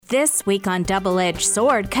This week on Double Edged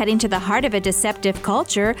Sword, cutting to the heart of a deceptive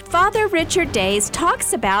culture, Father Richard Days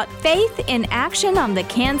talks about faith in action on the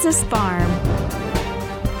Kansas farm.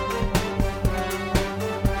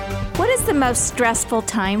 What is the most stressful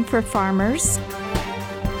time for farmers?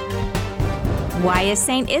 Why is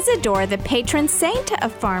St. Isidore the patron saint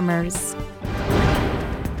of farmers?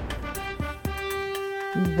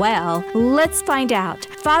 Well, let's find out.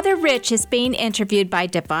 Father Rich is being interviewed by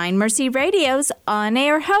Divine Mercy Radio's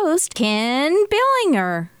on-air host, Ken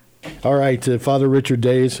Billinger. All right, Father Richard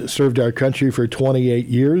Days served our country for 28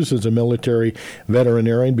 years as a military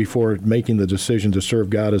veterinarian before making the decision to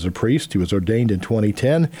serve God as a priest. He was ordained in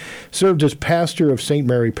 2010, served as pastor of St.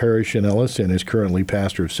 Mary Parish in Ellis, and is currently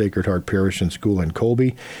pastor of Sacred Heart Parish and School in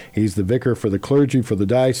Colby. He's the vicar for the clergy for the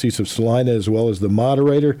Diocese of Salina, as well as the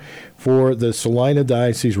moderator for the Salina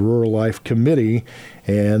Diocese Rural Life Committee.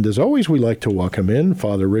 And as always, we like to welcome in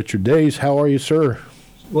Father Richard Days. How are you, sir?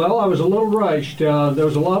 Well, I was a little rushed. There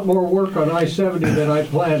was a lot more work on I-70 than I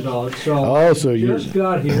planned on, so just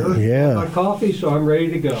got here. Yeah. My coffee, so I'm ready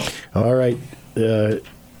to go. All right.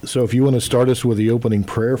 So if you want to start us with the opening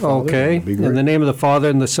prayer, Father. Okay. In the name of the Father,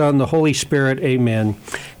 and the Son, and the Holy Spirit, amen.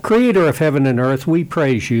 Creator of heaven and earth, we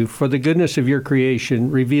praise you, for the goodness of your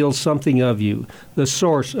creation reveals something of you, the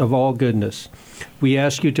source of all goodness. We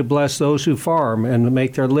ask you to bless those who farm and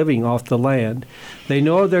make their living off the land. They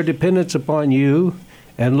know their dependence upon you,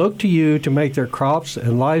 and look to you to make their crops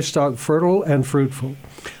and livestock fertile and fruitful.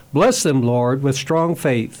 Bless them, Lord, with strong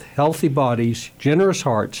faith, healthy bodies, generous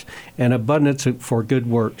hearts, and abundance for good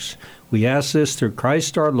works. We ask this through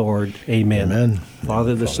Christ our Lord. Amen. Amen.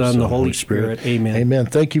 Father, the Son, the Holy Spirit. Amen. Amen.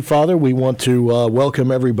 Thank you, Father. We want to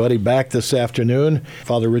welcome everybody back this afternoon.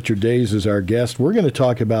 Father Richard Days is our guest. We're going to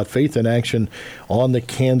talk about faith in action on the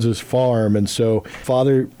Kansas farm. And so,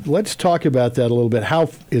 Father, let's talk about that a little bit. How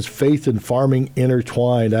is faith and farming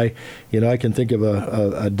intertwined? I can think of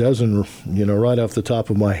a dozen, right off the top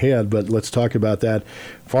of my head, but let's talk about that.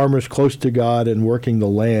 Farmers close to God and working the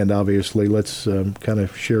land, obviously. Let's kind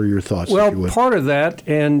of share your thoughts. Well, part of that,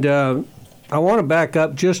 and I want to back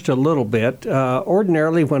up just a little bit.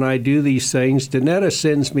 Ordinarily, when I do these things, Danetta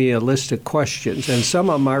sends me a list of questions, and some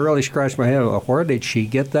of them I really scratch my head, well, where did she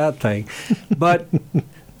get that thing? But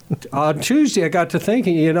on Tuesday, I got to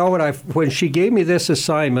thinking, when she gave me this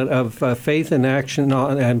assignment of faith in action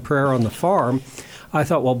and prayer on the farm, I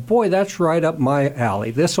thought, well, boy, that's right up my alley.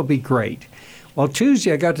 This will be great. Well,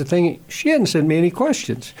 Tuesday, I got to thinking, she hadn't sent me any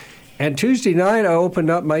questions. And Tuesday night, I opened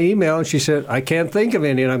up my email, and she said, I can't think of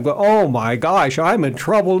any. And I'm going, oh, my gosh, I'm in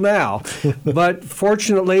trouble now. But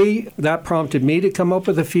fortunately, that prompted me to come up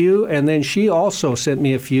with a few, and then she also sent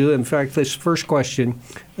me a few. In fact, this first question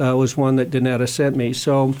was one that Danetta sent me.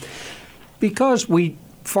 So because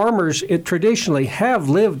farmers traditionally have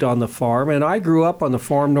lived on the farm, and I grew up on the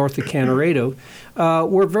farm north of Canaredo.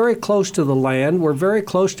 We're very close to the land. We're very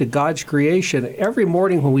close to God's creation. Every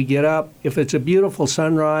morning when we get up, if it's a beautiful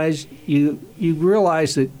sunrise, you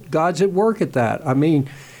realize that God's at work at that.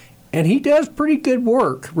 And he does pretty good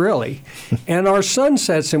work, really. And our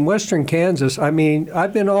sunsets in western Kansas, I've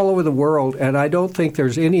been all over the world, and I don't think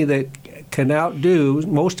there's any that can outdo,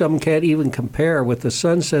 most of them can't even compare with the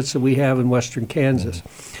sunsets that we have in western Kansas.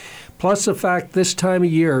 Plus the fact this time of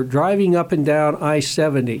year, driving up and down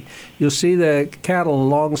I-70, you'll see the cattle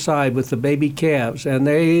alongside with the baby calves, and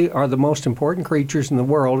they are the most important creatures in the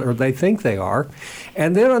world, or they think they are.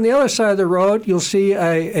 And then on the other side of the road, you'll see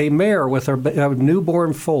a mare with a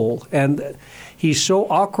newborn foal, and he's so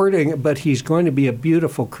awkward, but he's going to be a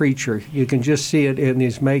beautiful creature. You can just see it in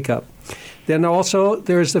his makeup. Then also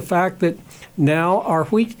there's the fact that now our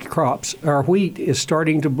wheat is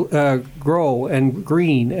starting to grow and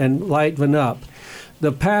green and lighten up.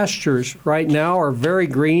 The pastures right now are very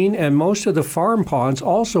green, and most of the farm ponds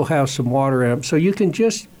also have some water in them. So you can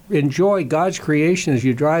just enjoy God's creation as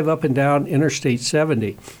you drive up and down Interstate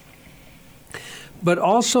 70. But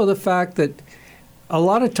also the fact that a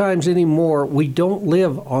lot of times anymore, we don't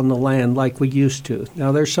live on the land like we used to.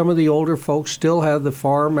 Now, there's some of the older folks still have the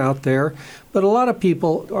farm out there, but a lot of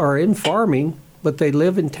people are in farming, but they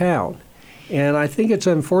live in town. And I think it's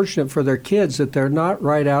unfortunate for their kids that they're not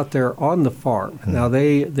right out there on the farm. Now,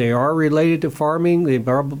 they are related to farming. They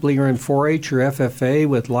probably are in 4-H or FFA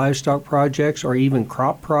with livestock projects or even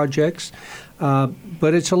crop projects. But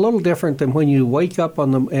it's a little different than when you wake up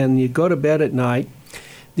and you go to bed at night.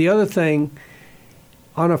 The other thing,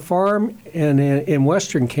 on a farm, and in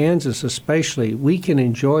western Kansas especially, we can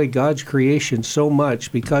enjoy God's creation so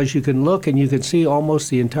much because you can look and you can see almost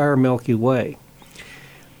the entire Milky Way.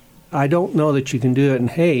 I don't know that you can do it in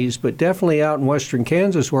Hays, but definitely out in western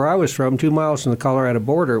Kansas, where I was from, 2 miles from the Colorado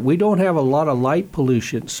border, we don't have a lot of light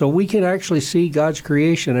pollution, so we can actually see God's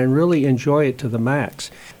creation and really enjoy it to the max.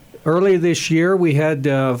 Earlier this year, we had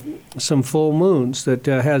some full moons that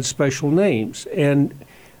had special names, and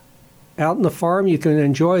out in the farm, you can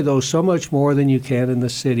enjoy those so much more than you can in the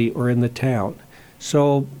city or in the town.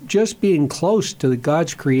 So just being close to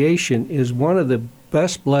God's creation is one of the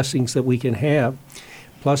best blessings that we can have.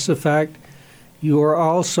 Plus the fact you are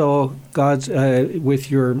also God's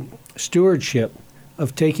with your stewardship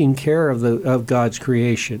of taking care of God's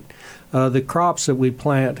creation, the crops that we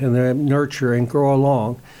plant and nurture and grow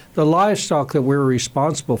along, the livestock that we're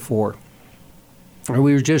responsible for. And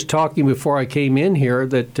we were just talking before I came in here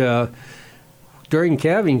that during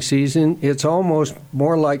calving season, it's almost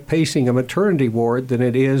more like pacing a maternity ward than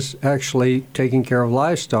it is actually taking care of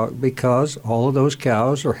livestock, because all of those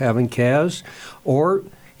cows are having calves, or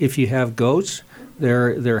if you have goats,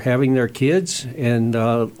 they're having their kids, and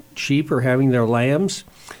sheep are having their lambs.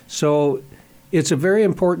 So it's a very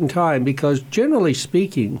important time, because generally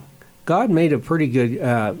speaking, God made a pretty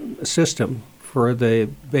good system for the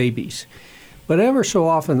babies. But ever so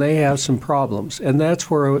often they have some problems, and that's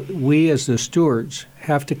where we as the stewards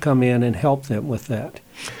have to come in and help them with that.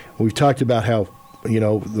 We've talked about how,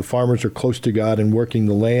 the farmers are close to God and working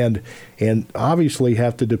the land, and obviously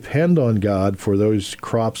have to depend on God for those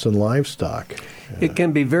crops and livestock. It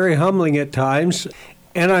can be very humbling at times,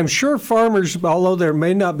 and I'm sure farmers, although they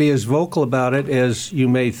may not be as vocal about it as you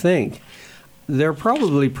may think, they're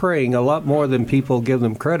probably praying a lot more than people give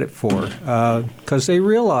them credit for, because they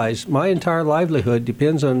realize my entire livelihood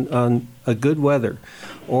depends on a good weather,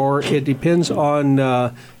 or it depends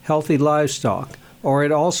on healthy livestock, or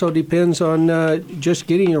it also depends on just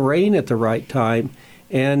getting the rain at the right time.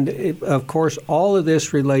 And of course, all of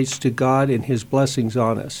this relates to God and His blessings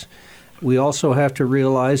on us. We also have to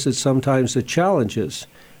realize that sometimes the challenges,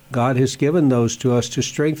 God has given those to us to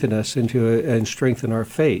strengthen us and strengthen our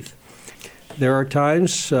faith. There are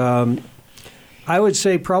times, I would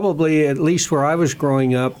say probably at least where I was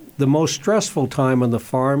growing up, the most stressful time on the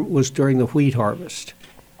farm was during the wheat harvest.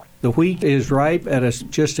 The wheat is ripe at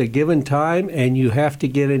just a given time, and you have to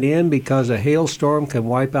get it in because a hailstorm can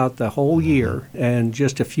wipe out the whole year in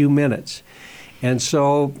just a few minutes. And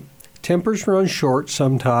so tempers run short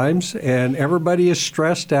sometimes, and everybody is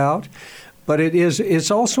stressed out. But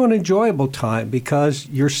it's also an enjoyable time because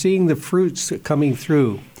you're seeing the fruits coming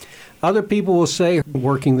through. Other people will say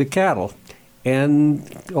working the cattle, and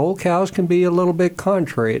old cows can be a little bit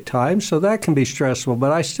contrary at times, so that can be stressful.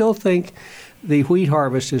 But I still think the wheat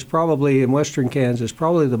harvest is probably, in western Kansas,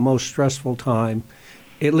 probably the most stressful time,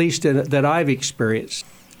 at least that I've experienced.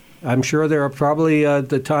 I'm sure there are probably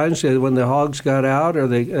the times when the hogs got out or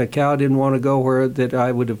the cow didn't want to go where that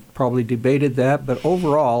I would have probably debated that. But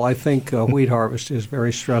overall, I think wheat harvest is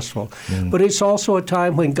very stressful. But it's also a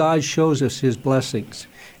time when God shows us His blessings.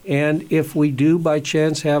 And if we do by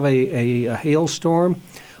chance have a hailstorm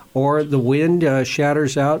or the wind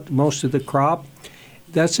shatters out most of the crop,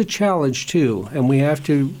 that's a challenge too. And we have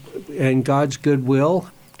to, in God's goodwill,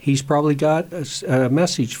 He's probably got a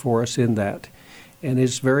message for us in that. And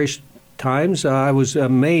it's various times I was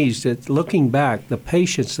amazed at looking back the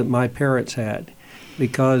patience that my parents had,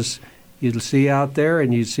 because you'd see out there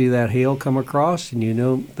and you'd see that hail come across and you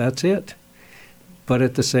know that's it. But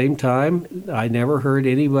at the same time, I never heard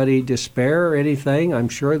anybody despair or anything. I'm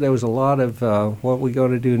sure there was a lot of what we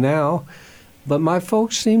going to do now. But my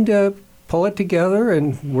folks seemed to pull it together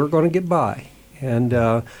and we're going to get by. And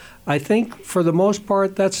I think for the most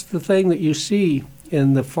part, that's the thing that you see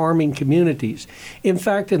in the farming communities. In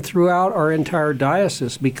fact, and throughout our entire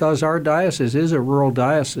diocese, because our diocese is a rural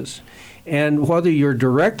diocese. And whether you're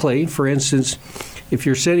directly, for instance, if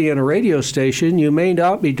you're sitting in a radio station, you may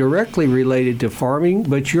not be directly related to farming,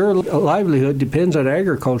 but your livelihood depends on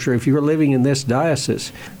agriculture if you're living in this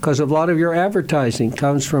diocese, because a lot of your advertising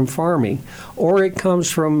comes from farming, or it comes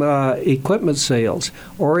from equipment sales,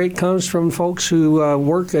 or it comes from folks who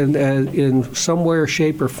work in some way,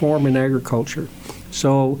 shape, or form in agriculture.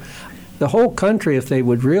 So the whole country, if they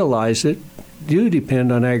would realize it, do depend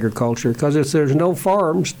on agriculture, because if there's no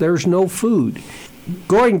farms, there's no food.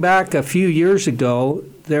 Going back a few years ago,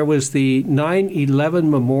 there was the 9/11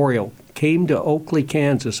 Memorial, came to Oakley,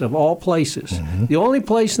 Kansas, of all places. Mm-hmm. The only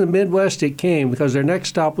place in the Midwest it came, because their next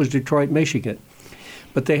stop was Detroit, Michigan.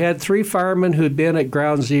 But they had 3 firemen who had been at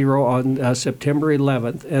Ground Zero on September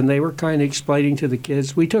 11th, and they were kind of explaining to the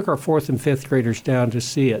kids. We took our 4th and 5th graders down to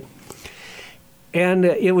see it. And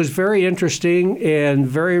it was very interesting and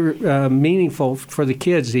very meaningful for the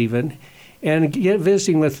kids even. And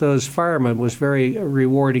visiting with those firemen was very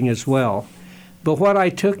rewarding as well. But what I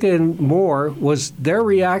took in more was their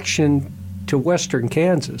reaction to western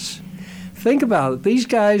Kansas. Think about it. These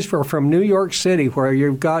guys were from New York City, where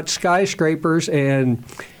you've got skyscrapers, and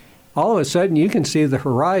all of a sudden you can see the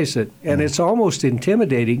horizon, and it's almost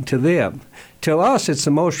intimidating to them. To us, it's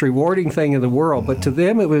the most rewarding thing in the world, but to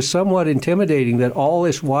them it was somewhat intimidating that all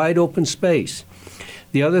this wide open space.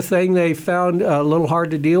 The other thing they found a little hard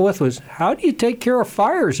to deal with was, how do you take care of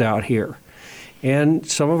fires out here? And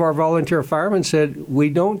some of our volunteer firemen said, we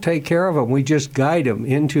don't take care of them. We just guide them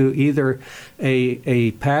into either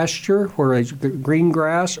a pasture where it's green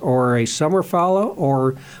grass, or a summer fallow,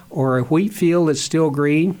 or a wheat field that's still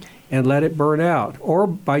green, and let it burn out. Or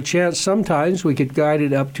by chance, sometimes we could guide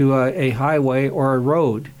it up to a highway or a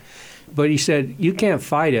road. But he said, you can't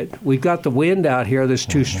fight it. We've got the wind out here that's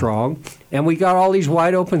too strong, and we got all these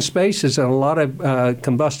wide open spaces and a lot of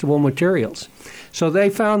combustible materials. So they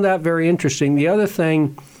found that very interesting. The other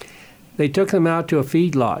thing, they took them out to a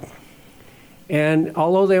feedlot. And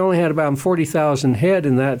although they only had about 40,000 head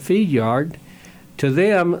in that feed yard, to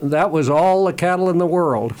them, that was all the cattle in the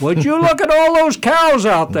world. Would you look at all those cows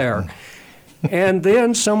out there? And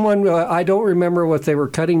then someone, I don't remember what they were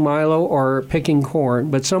cutting milo or picking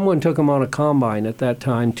corn, but someone took them on a combine at that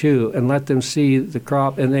time too and let them see the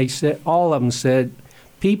crop. And they said, all of them said,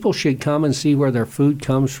 people should come and see where their food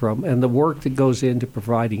comes from and the work that goes into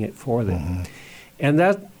providing it for them. And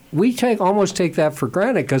that we almost take that for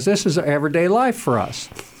granted because this is everyday life for us.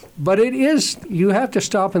 But it is, you have to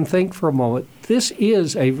stop and think for a moment. This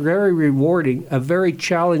is a very rewarding, a very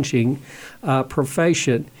challenging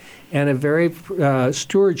profession, and a very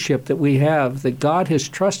stewardship that we have, that God has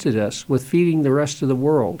trusted us with feeding the rest of the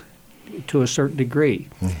world to a certain degree.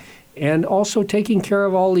 And also taking care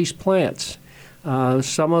of all these plants.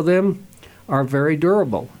 Some of them are very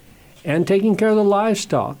durable. And taking care of the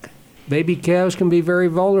livestock. Baby calves can be very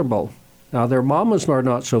vulnerable. Now, their mamas are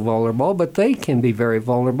not so vulnerable, but they can be very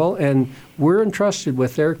vulnerable, and we're entrusted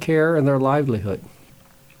with their care and their livelihood.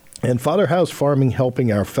 And Father, how's farming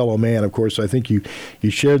helping our fellow man? Of course, I think you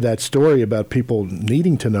shared that story about people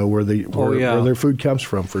needing to know where their food comes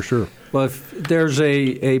from, for sure. Well, there's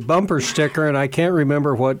a bumper sticker, and I can't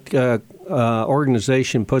remember what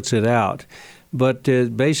organization puts it out, but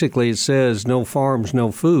basically it says, no farms, no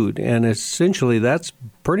food. And essentially that's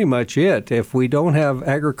pretty much it. If we don't have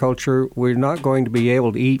agriculture, we're not going to be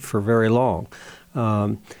able to eat for very long.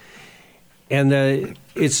 And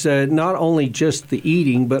it's not only just the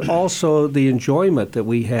eating, but also the enjoyment that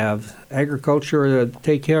we have. Agriculture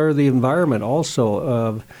take care of the environment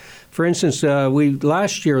also. For instance,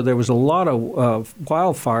 last year there was a lot of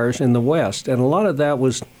wildfires in the West, and a lot of that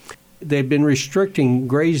was they've been restricting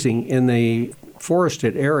grazing in the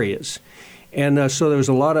forested areas. And so there was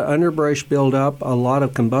a lot of underbrush buildup, a lot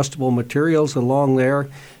of combustible materials along there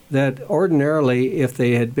that ordinarily, if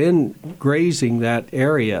they had been grazing that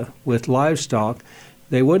area with livestock,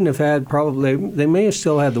 they wouldn't have had they may have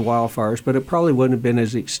still had the wildfires, but it probably wouldn't have been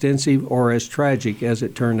as extensive or as tragic as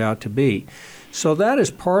it turned out to be. So that is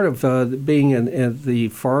part of being the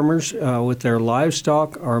farmers with their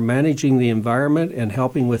livestock are managing the environment and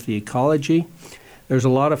helping with the ecology. There's a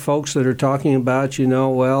lot of folks that are talking about,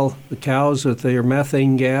 the cows with their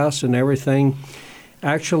methane gas and everything.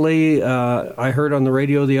 Actually, I heard on the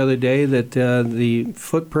radio the other day that the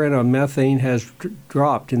footprint on methane has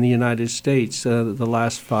dropped in the United States the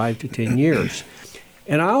last 5 to 10 years.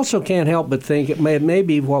 And I also can't help but think it may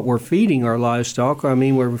be what we're feeding our livestock. I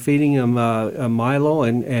mean, we're feeding them milo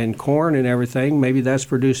and corn and everything. Maybe that's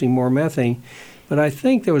producing more methane. But I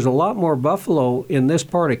think there was a lot more buffalo in this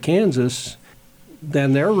part of Kansas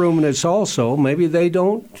than their ruminants also. Maybe they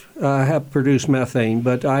don't have produced methane,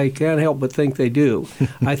 but I can't help but think they do.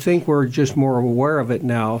 I think we're just more aware of it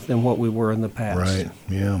now than what we were in the past. Right,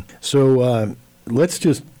 yeah. So let's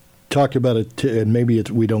just talk about it, and maybe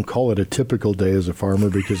we don't call it a typical day as a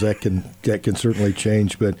farmer because that can certainly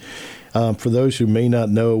change. But for those who may not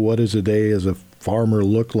know, what does a day as a farmer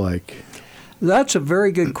look like? That's a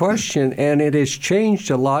very good question, and it has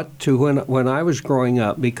changed a lot to when I was growing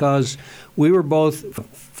up because we were both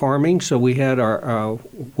farming, so we had our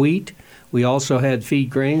wheat. We also had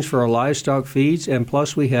feed grains for our livestock feeds, and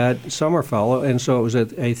plus we had summer fallow, and so it was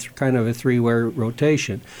a kind of a three-way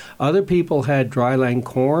rotation. Other people had dryland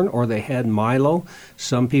corn or they had milo.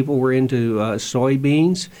 Some people were into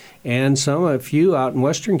soybeans, and a few out in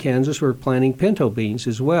western Kansas were planting pinto beans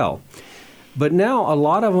as well. But now a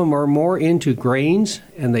lot of them are more into grains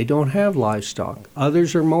and they don't have livestock.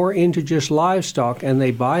 Others are more into just livestock and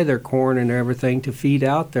they buy their corn and everything to feed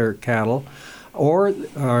out their cattle or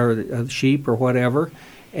sheep or whatever.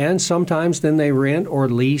 and sometimes then they rent or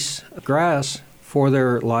lease grass for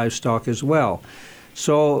their livestock as well.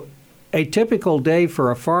 So a typical day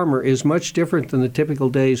for a farmer is much different than the typical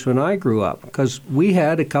days when I grew up, because we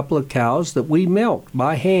had a couple of cows that we milked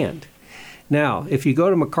by hand. Now, if you go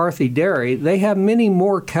to McCarthy Dairy, they have many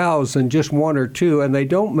more cows than just one or two, and they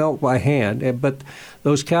don't milk by hand, but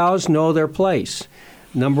those cows know their place.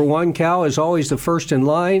 Number one cow is always the first in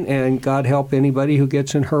line, and God help anybody who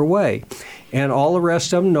gets in her way. And all the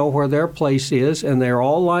rest of them know where their place is, and they're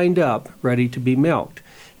all lined up, ready to be milked.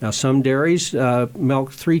 Now, some dairies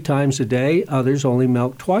milk 3 times a day. Others only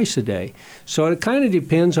milk twice a day. So it kind of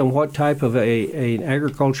depends on what type of an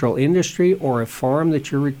agricultural industry or a farm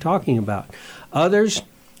that you're talking about. Others,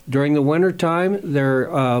 during the wintertime,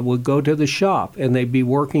 they would go to the shop, and they'd be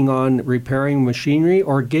working on repairing machinery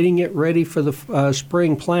or getting it ready for the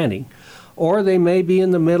spring planting. Or they may be in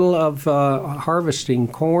the middle of harvesting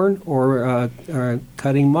corn or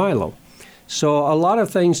cutting milo. So a lot of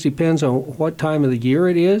things depends on what time of the year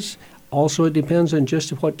it is. Also, it depends on just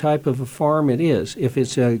what type of a farm it is. If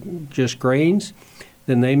it's just grains,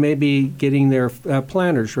 then they may be getting their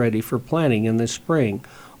planters ready for planting in the spring.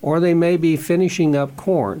 Or they may be finishing up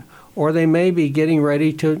corn. Or they may be getting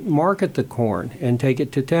ready to market the corn and take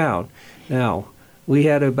it to town. Now, we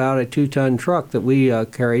had about a 2-ton truck that we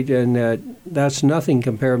carried, and that's nothing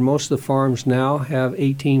compared. Most of the farms now have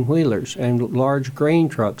 18-wheelers and large grain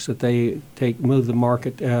trucks that they move the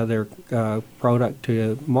market their product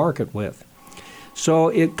to market with. So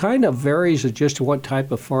it kind of varies as just what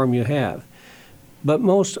type of farm you have. But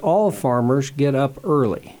most all farmers get up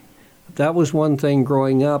early. That was one thing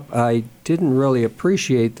growing up I didn't really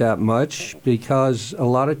appreciate that much, because a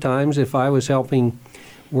lot of times if I was helping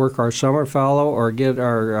work our summer fallow or get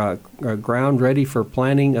our ground ready for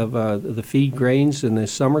planting of the feed grains in the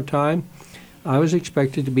summertime, I was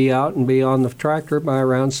expected to be out and be on the tractor by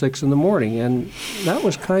around 6 in the morning, and that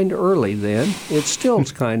was kind of early then. It still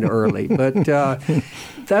is kind of early, but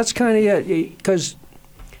that's kind of it.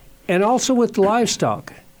 And also with the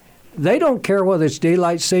livestock, they don't care whether it's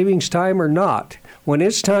daylight savings time or not. When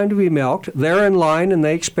it's time to be milked, they're in line and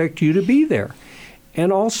they expect you to be there.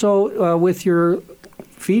 And also with your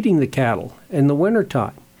feeding the cattle in the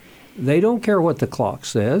wintertime. They don't care what the clock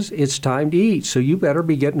says. It's time to eat, so you better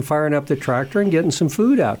be firing up the tractor and getting some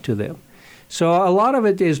food out to them. So a lot of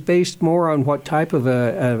it is based more on what type of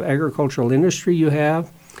agricultural industry you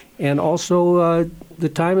have, and also the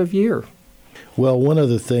time of year. Well, one of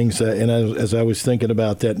the things, and as I was thinking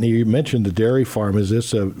about that, and you mentioned the dairy farm. Is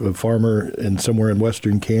this a farmer somewhere in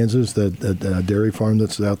western Kansas, that dairy farm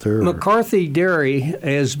that's out there? McCarthy Dairy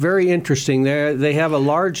is very interesting. They have a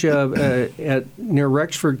large near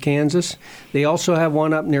Rexford, Kansas. They also have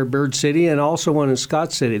one up near Bird City and also one in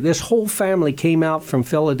Scott City. This whole family came out from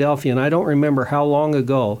Philadelphia, and I don't remember how long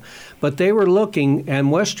ago, but they were looking,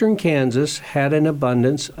 and western Kansas had an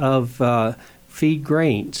abundance of feed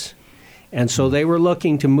grains. And so they were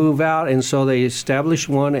looking to move out, and so they established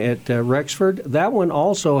one at Rexford. That one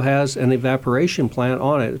also has an evaporation plant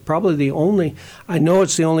on it. Probably the only, I know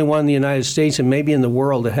it's the only one in the United States and maybe in the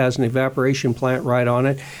world that has an evaporation plant right on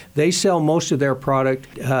it. They sell most of their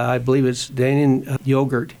product, I believe it's Dannon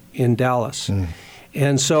yogurt in Dallas.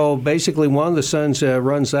 And so basically one of the sons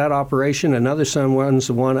runs that operation, another son runs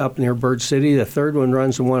the one up near Bird City, the third one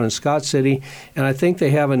runs the one in Scott City, and I think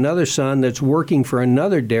they have another son that's working for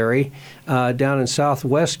another dairy down in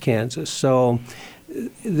southwest Kansas. So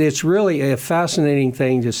it's really a fascinating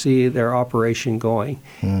thing to see their operation going.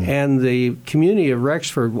 And the community of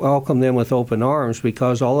Rexford welcomed them with open arms,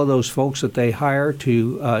 because all of those folks that they hire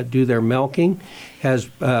to do their milking has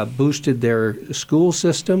boosted their school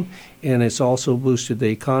system, and it's also boosted the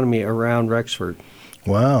economy around Rexford.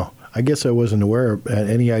 Wow. I guess I wasn't aware of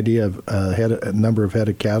any idea of a number of head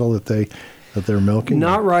of cattle that they're milking?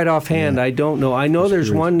 Not right offhand. Yeah. I don't know. I know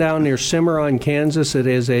there's one down near Cimarron, Kansas, that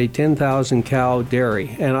is a 10,000 cow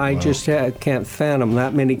dairy, and I just can't fathom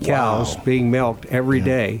that many cows being milked every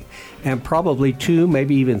day, and probably 2,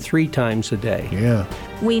 maybe even 3 times a day. Yeah.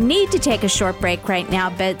 We need to take a short break right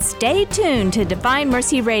now, but stay tuned to Divine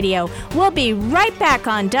Mercy Radio. We'll be right back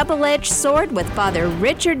on Double-Edged Sword with Father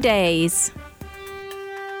Richard Days.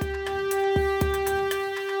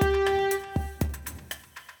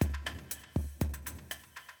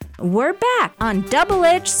 We're back on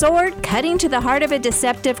Double-Edged Sword, cutting to the heart of a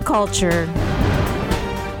deceptive culture.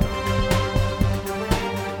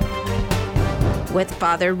 With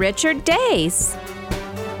Father Richard Days.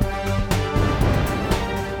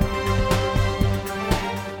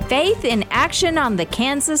 Faith in action on the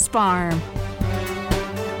Kansas farm.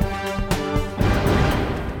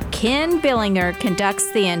 Ken Billinger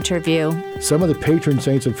conducts the interview. Some of the patron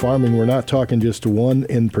saints of farming, we're not talking just one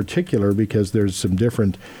in particular because there's some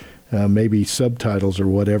different maybe subtitles or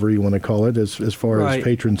whatever you want to call it as far as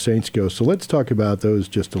patron saints go. So let's talk about those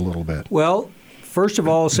just a little bit. Well, first of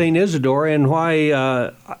all, St. Isidore, and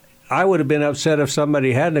why I would have been upset if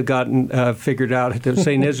somebody hadn't have gotten figured out that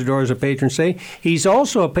St. Isidore is a patron saint. He's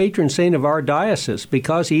also a patron saint of our diocese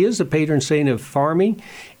because he is the patron saint of farming,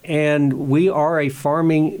 and we are a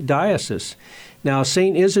farming diocese. Now,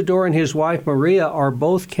 St. Isidore and his wife Maria are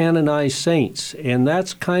both canonized saints, and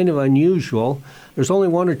that's kind of unusual. There's only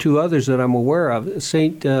one or two others that I'm aware of.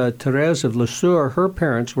 St. Therese of Lisieux, her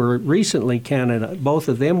parents were recently canonized. Both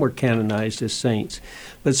of them were canonized as saints.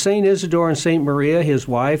 But St. Isidore and St. Maria, his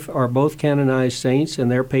wife, are both canonized saints, and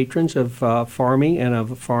they're patrons of farming and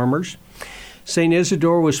of farmers. St.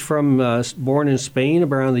 Isidore was born in Spain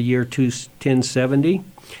around the year 1070.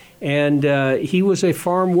 And he was a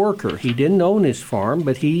farm worker. He didn't own his farm,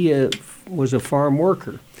 but he was a farm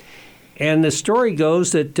worker. And the story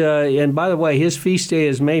goes that, and by the way, his feast day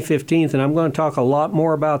is May 15th, and I'm going to talk a lot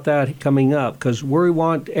more about that coming up, because we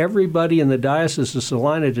want everybody in the Diocese of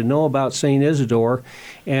Salina to know about St. Isidore,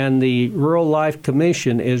 and the Rural Life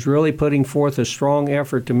Commission is really putting forth a strong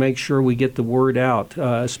effort to make sure we get the word out,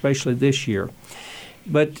 especially this year.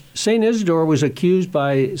 But St. Isidore was accused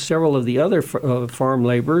by several of the other farm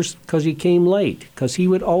laborers because he came late, because he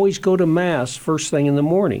would always go to Mass first thing in the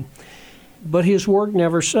morning. But his work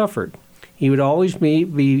never suffered. He would always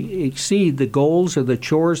exceed the goals or the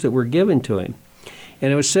chores that were given to him.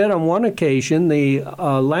 And it was said on one occasion the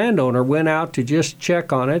landowner went out to just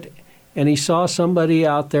check on it, and he saw somebody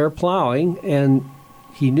out there plowing, and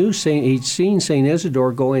he'd seen St.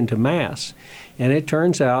 Isidore go into Mass. And it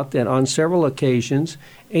turns out that on several occasions,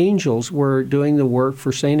 angels were doing the work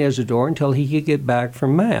for St. Isidore until he could get back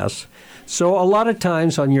from Mass. So a lot of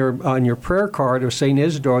times on your prayer card of St.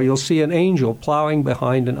 Isidore, you'll see an angel plowing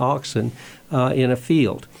behind an oxen in a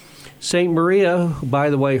field. St. Maria, who, by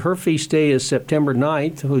the way, her feast day is September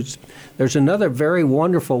 9th. There's another very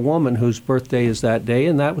wonderful woman whose birthday is that day,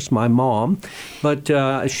 and that was my mom.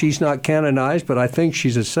 But she's not canonized, but I think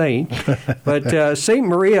she's a saint. But St.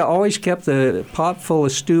 Maria always kept the pot full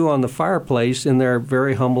of stew on the fireplace in their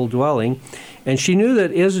very humble dwelling, and she knew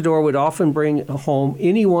that Isidore would often bring home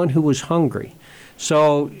anyone who was hungry.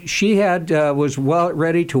 So she was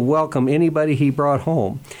ready to welcome anybody he brought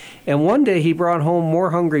home. And one day he brought home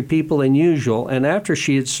more hungry people than usual, and after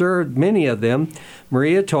she had served many of them,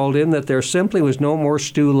 Maria told him that there simply was no more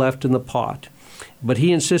stew left in the pot. But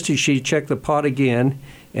he insisted she check the pot again,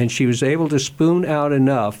 and she was able to spoon out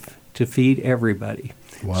enough to feed everybody.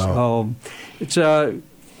 Wow. So it's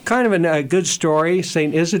kind of a good story.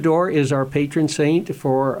 St. Isidore is our patron saint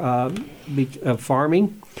for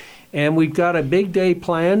farming. And we've got a big day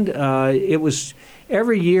planned.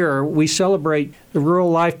 Every year we celebrate, the Rural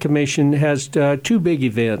Life Commission has two big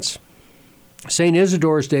events. St.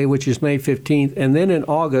 Isidore's Day, which is May 15th, and then in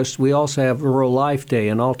August we also have Rural Life Day,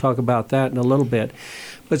 and I'll talk about that in a little bit.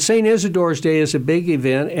 But St. Isidore's Day is a big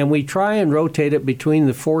event, and we try and rotate it between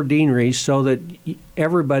the four deaneries so that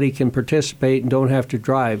everybody can participate and don't have to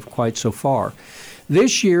drive quite so far.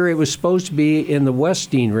 This year, it was supposed to be in the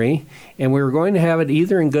West Deanery, and we were going to have it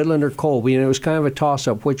either in Goodland or Colby, and it was kind of a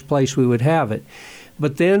toss-up which place we would have it.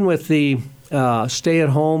 But then with the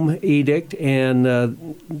stay-at-home edict and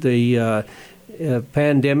the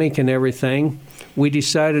pandemic and everything, we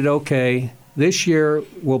decided, okay, this year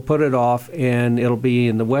we'll put it off, and it'll be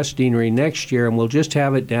in the West Deanery next year, and we'll just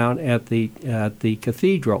have it down at the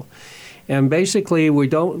cathedral. And basically,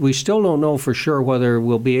 we still don't know for sure whether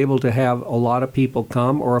we'll be able to have a lot of people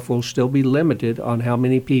come or if we'll still be limited on how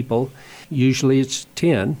many people. Usually it's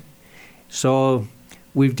 10. So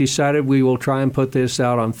we've decided we will try and put this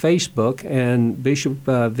out on Facebook, and Bishop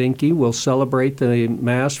Vinke will celebrate the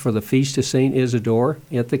Mass for the Feast of St. Isidore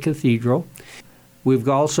at the cathedral. We've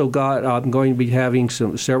also I'm going to be having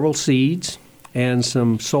several seeds and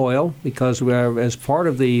some soil, because as part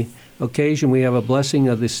of the occasion we have a blessing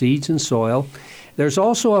of the seeds and soil. There's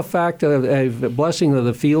also a blessing of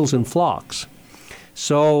the fields and flocks.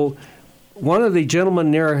 So one of the gentlemen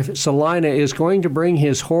near Salina is going to bring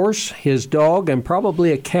his horse, his dog, and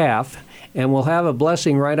probably a calf, and we'll have a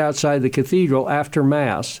blessing right outside the cathedral after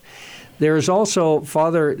Mass. There's also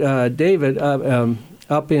Father David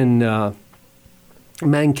up in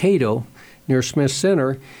Mankato near Smith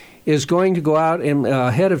Center is going to go out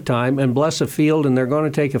ahead of time and bless a field, and they're going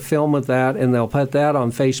to take a film of that, and they'll put that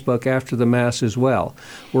on Facebook after the Mass as well.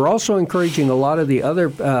 We're also encouraging a lot of the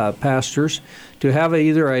other pastors to have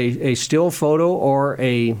either a still photo or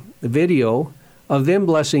a video of them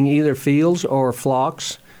blessing either fields or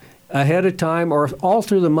flocks ahead of time or all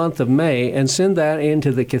through the month of May and send that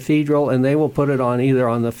into the cathedral, and they will put it on either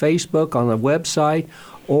on the Facebook, on the website,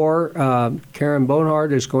 or Karen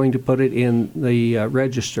Bonhart is going to put it in the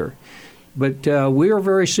register. But we are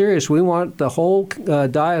very serious. We want the whole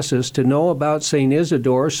diocese to know about St.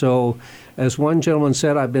 Isidore. So, as one gentleman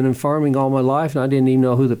said, I've been in farming all my life, and I didn't even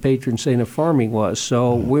know who the patron saint of farming was.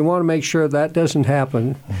 So we want to make sure that doesn't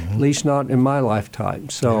happen, at least not in my lifetime.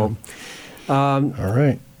 So, all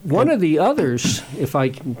right. One of the others, if I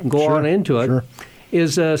can go on into it,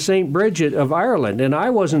 is St. Bridget of Ireland. And I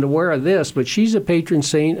wasn't aware of this, but she's a patron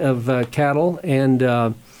saint of cattle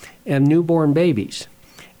and newborn babies.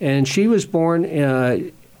 And she was born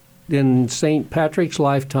in St. Patrick's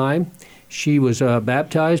lifetime. She was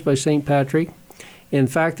baptized by St. Patrick. In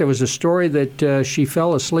fact, there was a story that she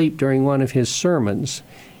fell asleep during one of his sermons,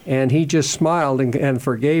 and he just smiled and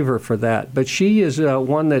forgave her for that. But she is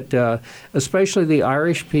one that, especially the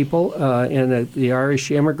Irish people and the Irish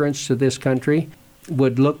immigrants to this country,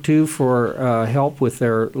 would look to for help with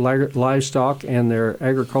their livestock and their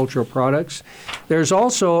agricultural products. There's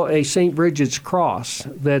also a St. Bridget's cross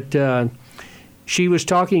that she was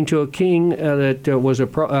talking to a king that was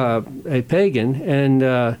a pagan,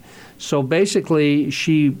 and so basically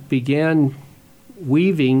she began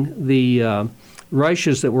weaving the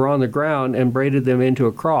rushes that were on the ground and braided them into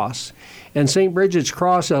a cross. And St. Bridget's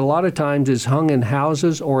cross a lot of times is hung in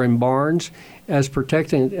houses or in barns as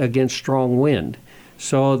protecting against strong wind.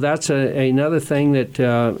 So that's another thing that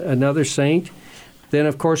another saint. Then,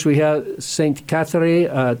 of course, we have St. Catherine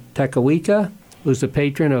Tekakwitha, who's the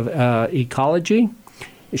patron of ecology.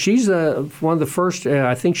 She's one of the first,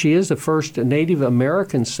 I think she is the first Native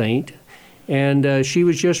American saint. And she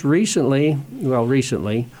was just recently,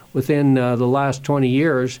 within the last 20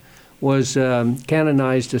 years, was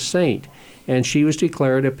canonized a saint. And she was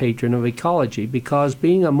declared a patron of ecology because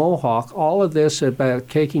being a Mohawk, all of this about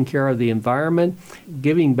taking care of the environment,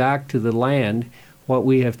 giving back to the land what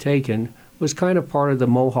we have taken, was kind of part of the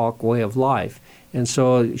Mohawk way of life. And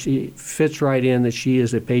so she fits right in that she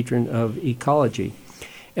is a patron of ecology.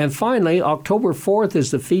 And finally, October 4th is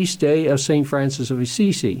the feast day of St. Francis of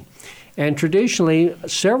Assisi. And traditionally,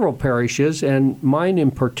 several parishes, and mine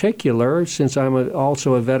in particular, since I'm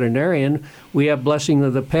also a veterinarian, we have blessing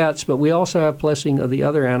of the pets, but we also have blessing of the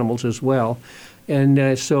other animals as well.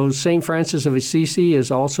 And so St. Francis of Assisi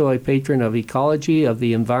is also a patron of ecology, of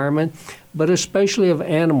the environment, but especially of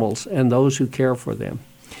animals and those who care for them.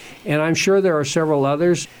 And I'm sure there are several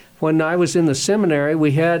others. When I was in the seminary,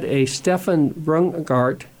 we had a Stefan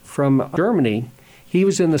Brungart from Germany. He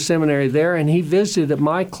was in the seminary there, and he visited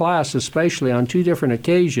my class, especially on 2 different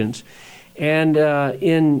occasions. And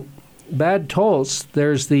in Bad Tolz,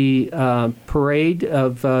 there's the parade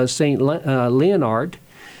of St. Leonard,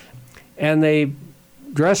 and they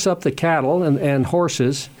dress up the cattle and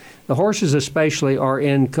horses. The horses especially are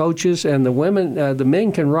in coaches, and the women, the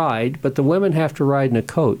men can ride, but the women have to ride in a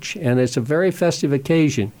coach, and it's a very festive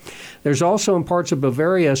occasion. There's also in parts of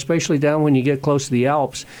Bavaria, especially down when you get close to the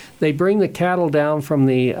Alps, they bring the cattle down from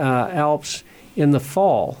the Alps in the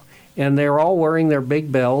fall, and they're all wearing their big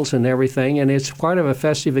bells and everything, and it's quite of a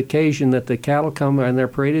festive occasion that the cattle come and they're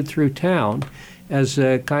paraded through town as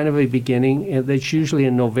kind of a beginning. That's usually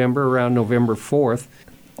in November, around November 4th,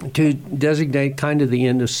 to designate kind of the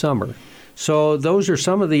end of summer. So those are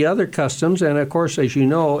some of the other customs, and of course, as you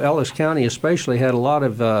know, Ellis County especially had a lot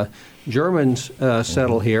of Germans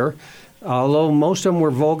settle here. Although most of them were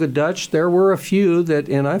Volga Dutch, there were a few that,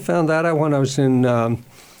 and I found that out when I was in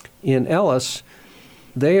Ellis,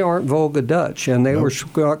 they aren't Volga Dutch, and they were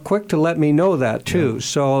quick to let me know that too.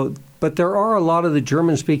 So, but there are a lot of the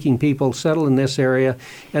German-speaking people settled in this area,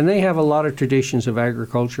 and they have a lot of traditions of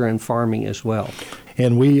agriculture and farming as well.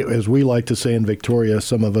 And we, as we like to say in Victoria,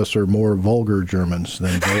 some of us are more vulgar Germans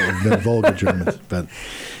than Volga Germans. But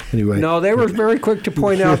anyway. No, they were very quick to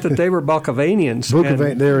point out that they were Bukovanians.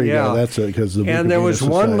 There you go. That's it, because the And there was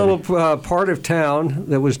Society. one little part of town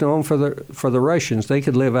that was known for the Russians. They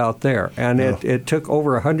could live out there, and it took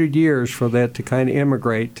over 100 years for that to kind of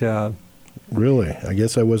immigrate. Really? I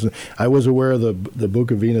guess I wasn't. I was aware of the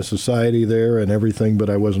Bukovina Society there and everything, but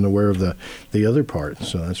I wasn't aware of the other part.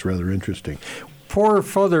 So that's rather interesting. Poor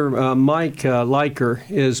Father Mike Leiker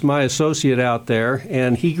is my associate out there,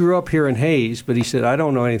 and he grew up here in Hayes, but he said, I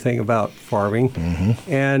don't know anything about farming.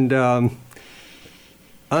 Mm-hmm. And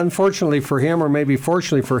unfortunately for him, or maybe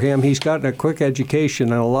fortunately for him, he's gotten a quick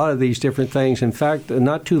education on a lot of these different things. In fact,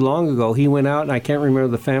 not too long ago, he went out, and I can't remember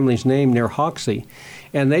the family's name, near Hoxie,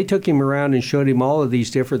 and they took him around and showed him all of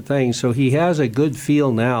these different things. So he has a good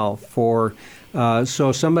feel now for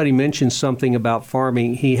So somebody mentions something about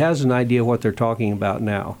farming, he has an idea what they're talking about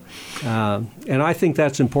now. And I think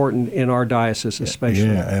that's important in our diocese especially.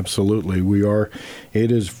 Yeah, absolutely.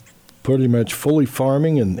 It is pretty much fully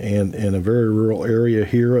farming and in a very rural area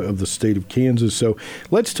here of the state of Kansas. So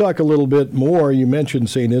let's talk a little bit more. You mentioned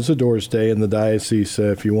St. Isidore's Day in the diocese.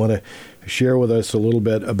 If you want to share with us a little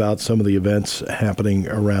bit about some of the events happening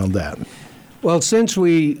around that. Well, since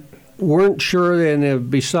we weren't sure, and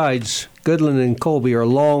besides, Goodland and Colby are a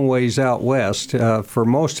long ways out west for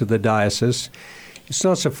most of the diocese. It's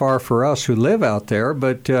not so far for us who live out there,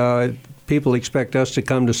 but people expect us to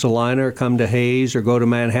come to Salina or come to Hayes or go to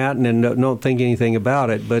Manhattan and don't think anything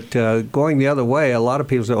about it. But going the other way, a lot of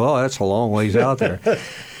people say, oh, that's a long ways out there.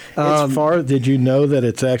 It's far. Did you know that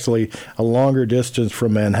it's actually a longer distance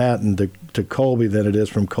from Manhattan to Colby than it is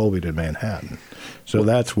from Colby to Manhattan? So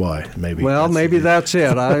that's why, maybe. Well, maybe that's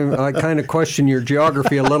it. I kind of question your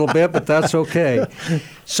geography a little bit, but that's okay.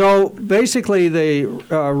 So basically, the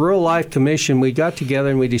Rural Life Commission, we got together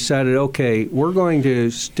and we decided, okay, we're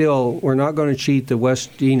not going to cheat the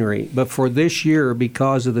West Deanery, but for this year,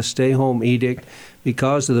 because of the stay-home edict,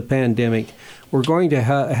 because of the pandemic, we're going to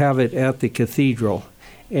have it at the cathedral.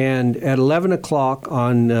 And at 11 o'clock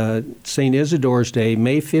on St. Isidore's Day,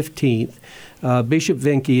 May 15th, Bishop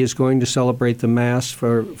Vinke is going to celebrate the Mass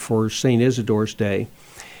for St. Isidore's Day.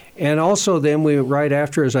 And also then, right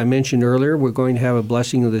after, as I mentioned earlier, we're going to have a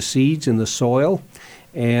blessing of the seeds in the soil.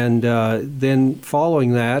 And then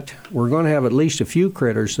following that, we're going to have at least a few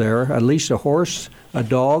critters there, at least a horse, a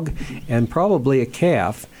dog, and probably a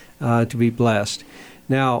calf to be blessed.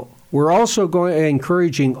 Now, we're also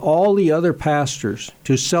encouraging all the other pastors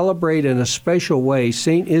to celebrate in a special way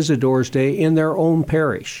St. Isidore's Day in their own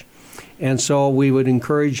parish. And so we would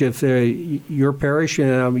encourage, if your parish,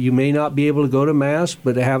 you may not be able to go to Mass,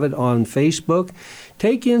 but have it on Facebook,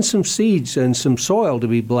 take in some seeds and some soil to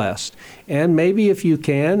be blessed. And maybe if you've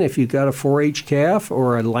got a 4-H calf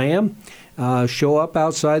or a lamb, show up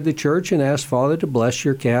outside the church and ask Father to bless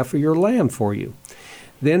your calf or your lamb for you.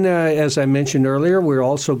 Then, as I mentioned earlier, we're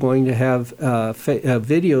also going to have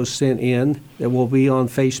videos sent in that will be on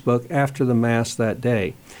Facebook after the Mass that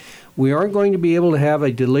day. We aren't going to be able to have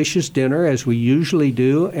a delicious dinner as we usually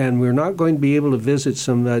do, and we're not going to be able to visit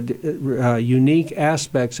some unique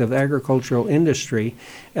aspects of agricultural industry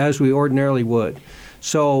as we ordinarily would.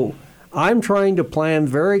 So I'm trying to plan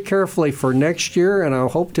very carefully for next year, and I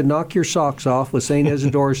hope to knock your socks off with St.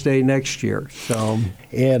 Isidore's Day next year.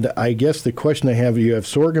 And I guess the question I have, you have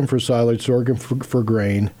sorghum for silage, sorghum for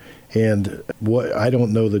grain, and I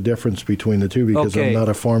don't know the difference between the two because I'm not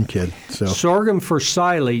a farm kid. So sorghum for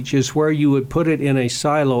silage is where you would put it in a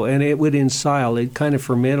silo, and it would ensile. It'd kind of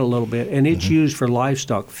ferment a little bit, and it's used for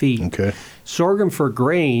livestock feed. Okay. Sorghum for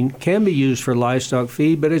grain can be used for livestock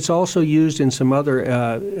feed, but it's also used in some other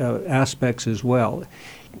aspects as well.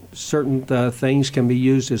 Certain things can be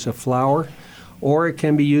used as a flour, or it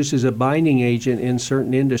can be used as a binding agent in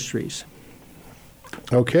certain industries.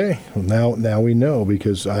 Okay, now we know,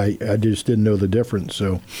 because I just didn't know the difference.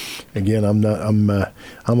 So again, I'm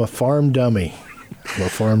a farm dummy. I'm a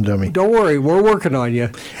farm dummy. Don't worry, we're working on you.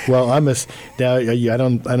 Well, I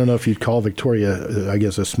don't know if you'd call Victoria, I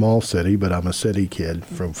guess, a small city, but I'm a city kid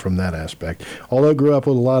from that aspect. Although I grew up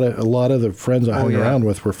with a lot of the friends I hung around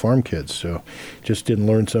with were farm kids, so just didn't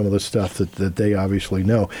learn some of the stuff that they obviously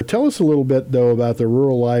know. Tell us a little bit though about the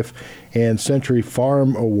Rural Life and Century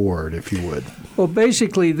Farm Award, if you would. Well,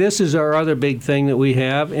 basically, this is our other big thing that we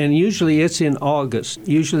have, and usually it's in August,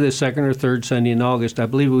 usually the second or third Sunday in August. I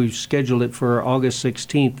believe we've scheduled it for August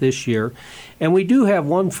 16th this year. And we do have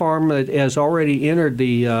one farm that has already entered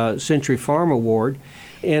the Century Farm Award,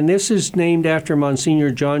 and this is named after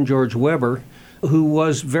Monsignor John George Weber, who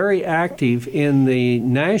was very active in the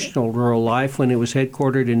National Rural Life when it was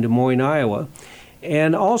headquartered in Des Moines, Iowa.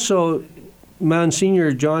 And also,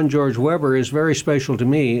 Monsignor John George Weber is very special to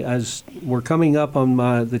me, as we're coming up on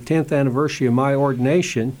the 10th anniversary of my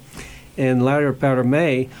ordination in latter part of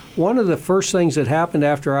May. One of the first things that happened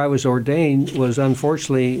after I was ordained was,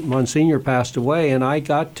 unfortunately, Monsignor passed away, and I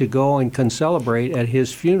got to go and celebrate at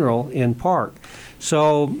his funeral in Park.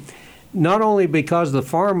 So not only because of the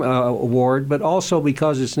Farm Award, but also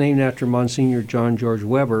because it's named after Monsignor John George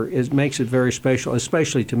Weber, it makes it very special,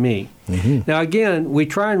 especially to me. Mm-hmm. Now, again, we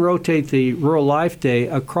try and rotate the Rural Life Day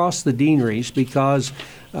across the deaneries because,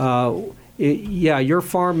 your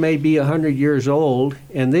farm may be 100 years old,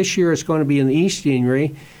 and this year it's going to be in the East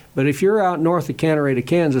Deanery, But if you're out north of Canareta,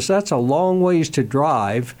 Kansas, that's a long ways to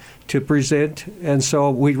drive to present. And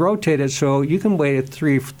so we rotate it so you can wait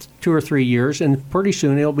 2 or 3 years, and pretty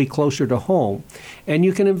soon it'll be closer to home. And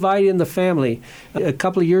you can invite in the family. A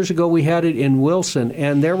couple of years ago, we had it in Wilson,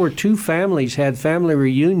 and there were 2 families had family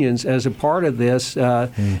reunions as a part of this,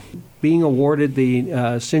 being awarded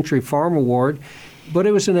the Century Farm Award. But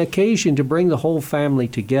it was an occasion to bring the whole family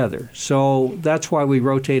together. So that's why we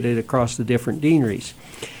rotated across the different deaneries.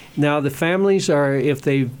 Now, the families are, if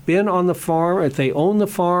they've been on the farm, if they own the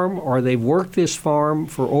farm, or they've worked this farm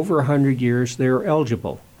for over 100 years, they're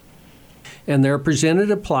eligible. And they're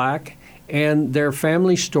presented a plaque, and their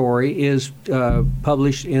family story is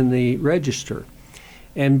published in the register.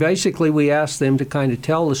 And basically, we ask them to kind of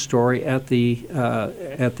tell the story at the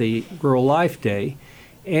Rural Life Day,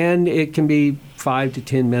 and it can be 5 to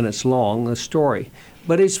 10 minutes long, the story.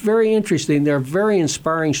 But it's very interesting. They're very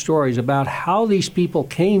inspiring stories about how these people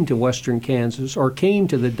came to western Kansas or came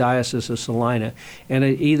to the Diocese of Salina, and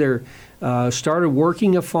it either started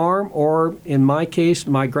working a farm, or in my case,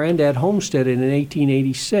 my granddad homesteaded in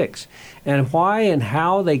 1886. And why and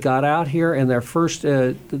how they got out here and their first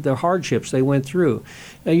the hardships they went through.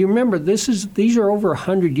 Now you remember these are over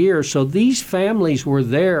 100 years, so these families were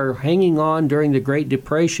there hanging on during the Great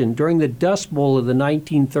Depression, during the Dust Bowl of the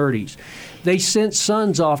 1930s. They sent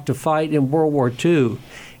sons off to fight in World War II.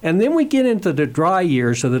 And then we get into the dry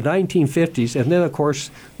years of the 1950s, and then, of course,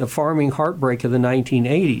 the farming heartbreak of the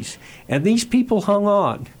 1980s. And these people hung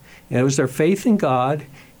on. And it was their faith in God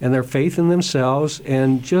and their faith in themselves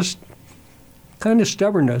and just kind of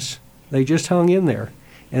stubbornness. They just hung in there.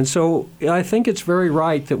 And so I think it's very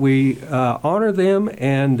right that we honor them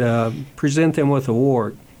and present them with an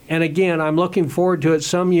award. And again, I'm looking forward to it.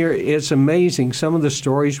 Some year, it's amazing, some of the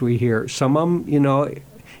stories we hear. Some of them,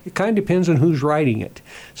 it kind of depends on who's writing it.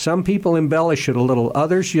 Some people embellish it a little.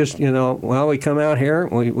 Others just, well, we come out here,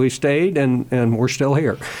 we stayed, and we're still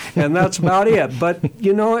here. And that's about it. But,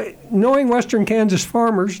 knowing western Kansas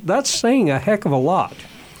farmers, that's saying a heck of a lot.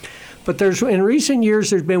 But in recent years,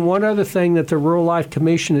 there's been one other thing that the Rural Life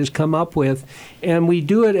Commission has come up with, and we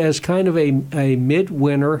do it as kind of a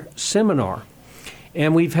midwinter seminar.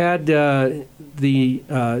 And we've had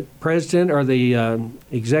the president or the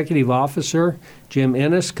executive officer, Jim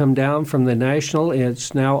Ennis, come down from the National.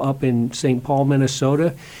 It's now up in St. Paul,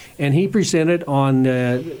 Minnesota. And he presented on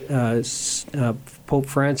Pope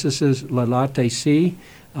Francis's Laudate Si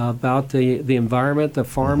about the environment, the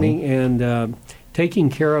farming, and taking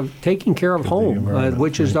care of home,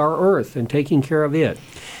 which is our earth, and taking care of it.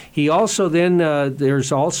 He also then,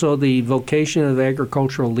 there's also the vocation of the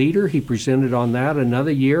agricultural leader. He presented on that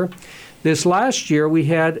another year. This last year, we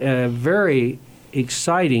had a very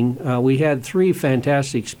exciting, we had 3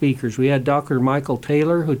 fantastic speakers. We had Dr. Michael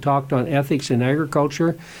Taylor, who talked on ethics in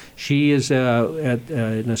agriculture. She is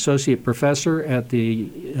an associate professor at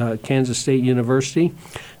the Kansas State University.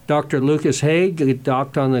 Dr. Lucas Haig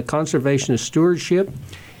talked on the conservation of stewardship.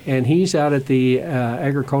 And he's out at the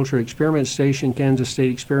Agriculture Experiment Station, Kansas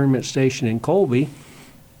State Experiment Station in Colby.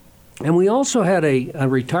 And we also had a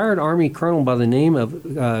retired Army colonel by the name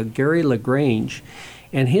of Gary LaGrange.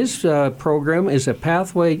 And his program is a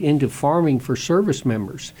pathway into farming for service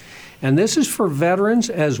members. And this is for veterans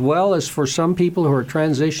as well as for some people who are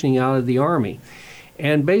transitioning out of the Army.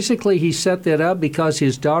 And basically, he set that up because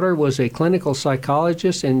his daughter was a clinical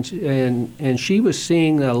psychologist, and she was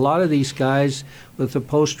seeing a lot of these guys with the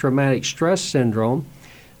post-traumatic stress syndrome,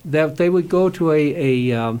 that they would go to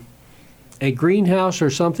a greenhouse or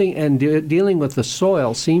something, and dealing with the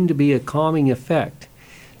soil seemed to be a calming effect.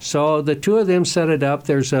 So the 2 of them set it up.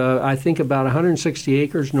 There's, I think, about 160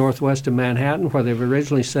 acres northwest of Manhattan where they've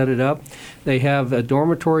originally set it up. They have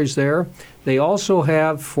dormitories there. They also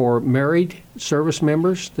have for married service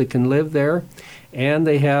members that can live there, and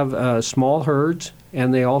they have small herds,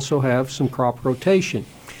 and they also have some crop rotation.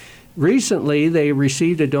 Recently, they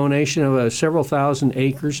received a donation of several thousand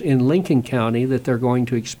acres in Lincoln County that they're going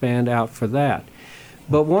to expand out for that.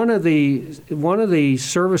 But one of the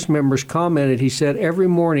service members commented, he said, every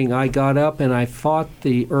morning I got up and I fought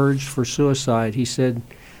the urge for suicide. He said,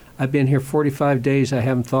 I've been here 45 days. I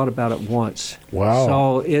haven't thought about it once. Wow.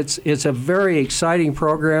 So it's a very exciting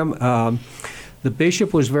program. The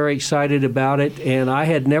bishop was very excited about it, and I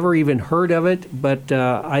had never even heard of it, but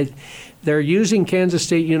they're using Kansas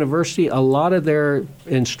State University. A lot of their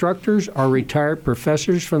instructors are retired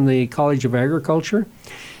professors from the College of Agriculture.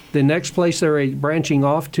 The next place they're branching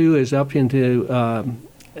off to is up into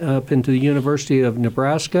up into the University of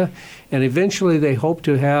Nebraska, and eventually they hope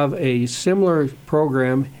to have a similar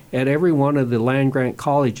program at every one of the land-grant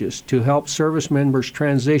colleges to help service members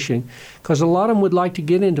transition, because a lot of them would like to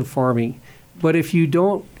get into farming. But if you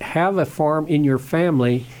don't have a farm in your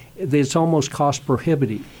family, it's almost cost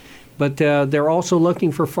prohibitive. But they're also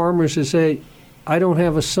looking for farmers to say, I don't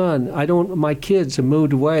have a son. My kids have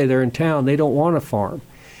moved away. They're in town. They don't want a farm.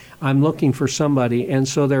 I'm looking for somebody. And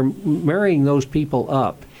so they're marrying those people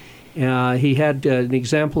up. He had an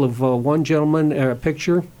example of one gentleman, a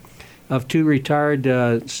picture of two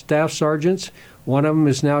retired staff sergeants. One of them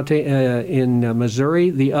is now in Missouri.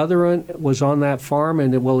 The other one was on that farm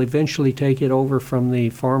and will eventually take it over from the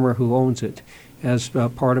farmer who owns it as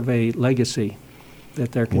part of a legacy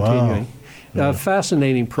that they're continuing. Wow.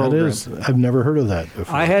 Fascinating program. I've never heard of that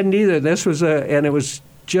before. I hadn't either. This was and it was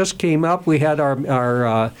just came up. We had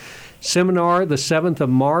our seminar the 7th of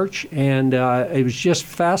March, and it was just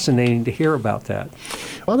fascinating to hear about that.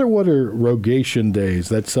 Father, what are Rogation Days?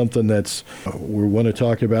 That's something that's we want to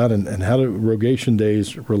talk about, and how do Rogation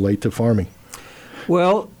Days relate to farming?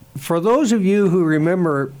 Well, for those of you who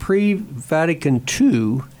remember pre-Vatican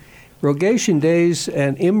II, Rogation Days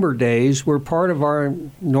and Ember Days were part of our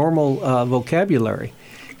normal vocabulary.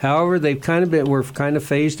 However, were kind of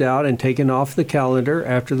phased out and taken off the calendar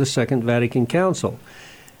after the Second Vatican Council.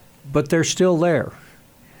 But they're still there.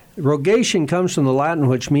 Rogation comes from the Latin,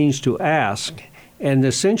 which means to ask. And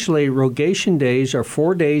essentially, Rogation Days are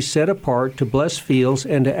 4 days set apart to bless fields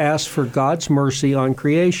and to ask for God's mercy on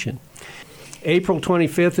creation. April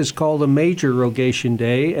 25th is called a major Rogation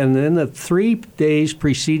Day, and then the 3 days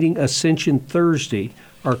preceding Ascension Thursday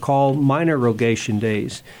are called minor Rogation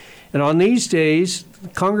Days. And on these days,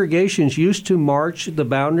 congregations used to march the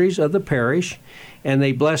boundaries of the parish, and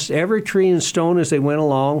they blessed every tree and stone as they went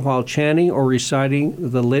along while chanting or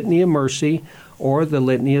reciting the Litany of Mercy or the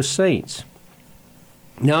Litany of Saints.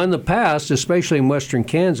 Now, in the past, especially in western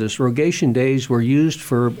Kansas, Rogation Days were used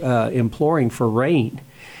for imploring for rain.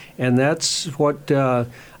 And that's what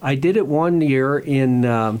I did it one year in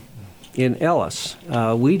Ellis.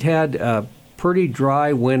 We'd had a pretty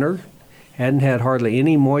dry winter, hadn't had hardly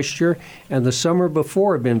any moisture, and the summer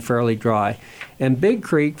before had been fairly dry. And Big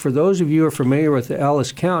Creek, for those of you who are familiar with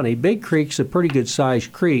Ellis County, Big Creek's a pretty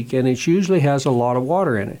good-sized creek, and it usually has a lot of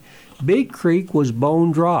water in it. Big Creek was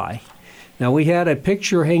bone dry. Now, we had a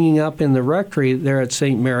picture hanging up in the rectory there at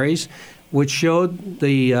St. Mary's, which showed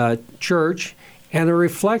the church and a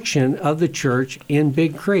reflection of the church in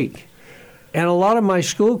Big Creek. And a lot of my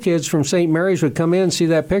school kids from St. Mary's would come in and see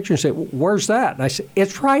that picture and say, "Where's that?" And I said,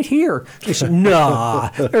 "It's right here." They said, "Nah,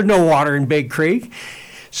 there's no water in Big Creek."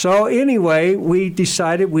 So anyway, we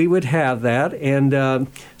decided we would have that. And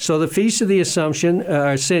so the Feast of the Ascension,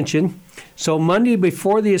 so Monday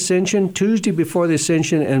before the Ascension, Tuesday before the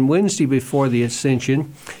Ascension, and Wednesday before the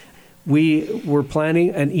Ascension, we were planning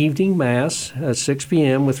an evening Mass at 6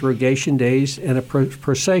 p.m. with Rogation Days and a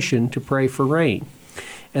procession to pray for rain.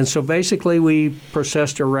 And so basically we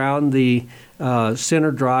processed around the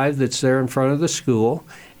center drive that's there in front of the school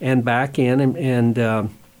and back in and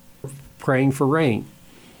praying for rain.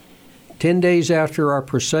 10 days after our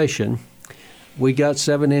procession, we got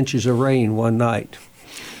 7 inches of rain one night.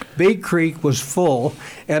 Big Creek was full,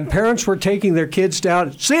 and parents were taking their kids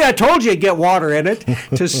down. "See, I told you to get water in it,"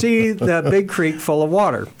 to see the Big Creek full of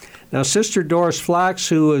water. Now, Sister Doris Flax,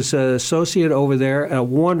 who was an associate over there, a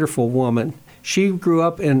wonderful woman, she grew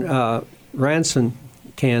up in Ranson,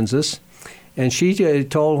 Kansas, and she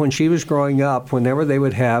told when she was growing up, whenever they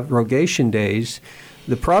would have Rogation Days,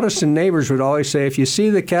 the Protestant neighbors would always say, "If you see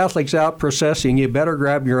the Catholics out processing, you better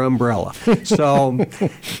grab your umbrella." So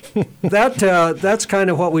that's kind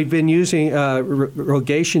of what we've been using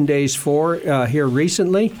Rogation Days for here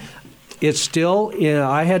recently. It's still,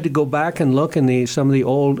 I had to go back and look in some of the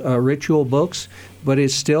old ritual books, but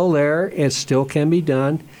it's still there. It still can be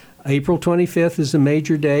done. April 25th is the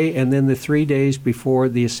major day, and then the 3 days before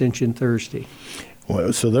the Ascension Thursday.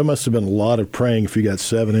 Well, so there must have been a lot of praying if you got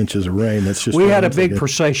 7 inches of rain. That's just we had a big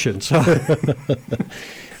procession. So.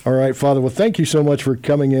 All right, Father. Well, thank you so much for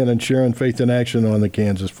coming in and sharing Faith in Action on the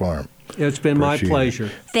Kansas Farm. It's been my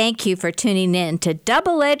pleasure. Thank you for tuning in to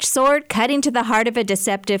Double-Edged Sword, Cutting to the Heart of a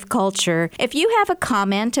Deceptive Culture. If you have a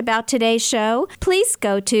comment about today's show, please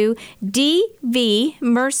go to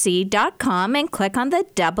dvmercy.com and click on the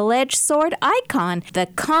double-edged sword icon. The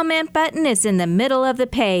comment button is in the middle of the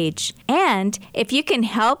page. And if you can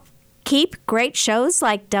help keep great shows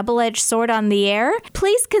like Double-Edged Sword on the air,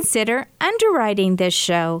 please consider underwriting this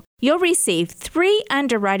show. You'll receive 3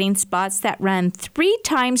 underwriting spots that run 3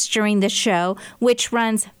 times during the show, which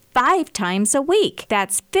runs 5 times a week.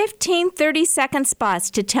 That's 15 30-second spots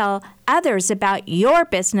to tell others about your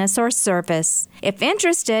business or service. If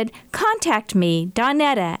interested, contact me,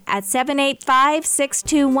 Dawnetta, at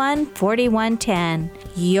 785-621-4110.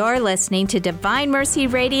 You're listening to Divine Mercy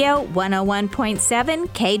Radio 101.7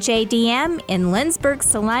 KJDM in Lindsborg,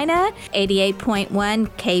 Salina, 88.1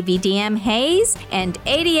 KVDM Hayes, and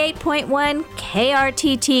 88.1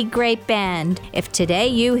 KRTT Great Bend. If today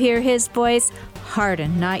you hear his voice,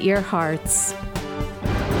 harden not your hearts.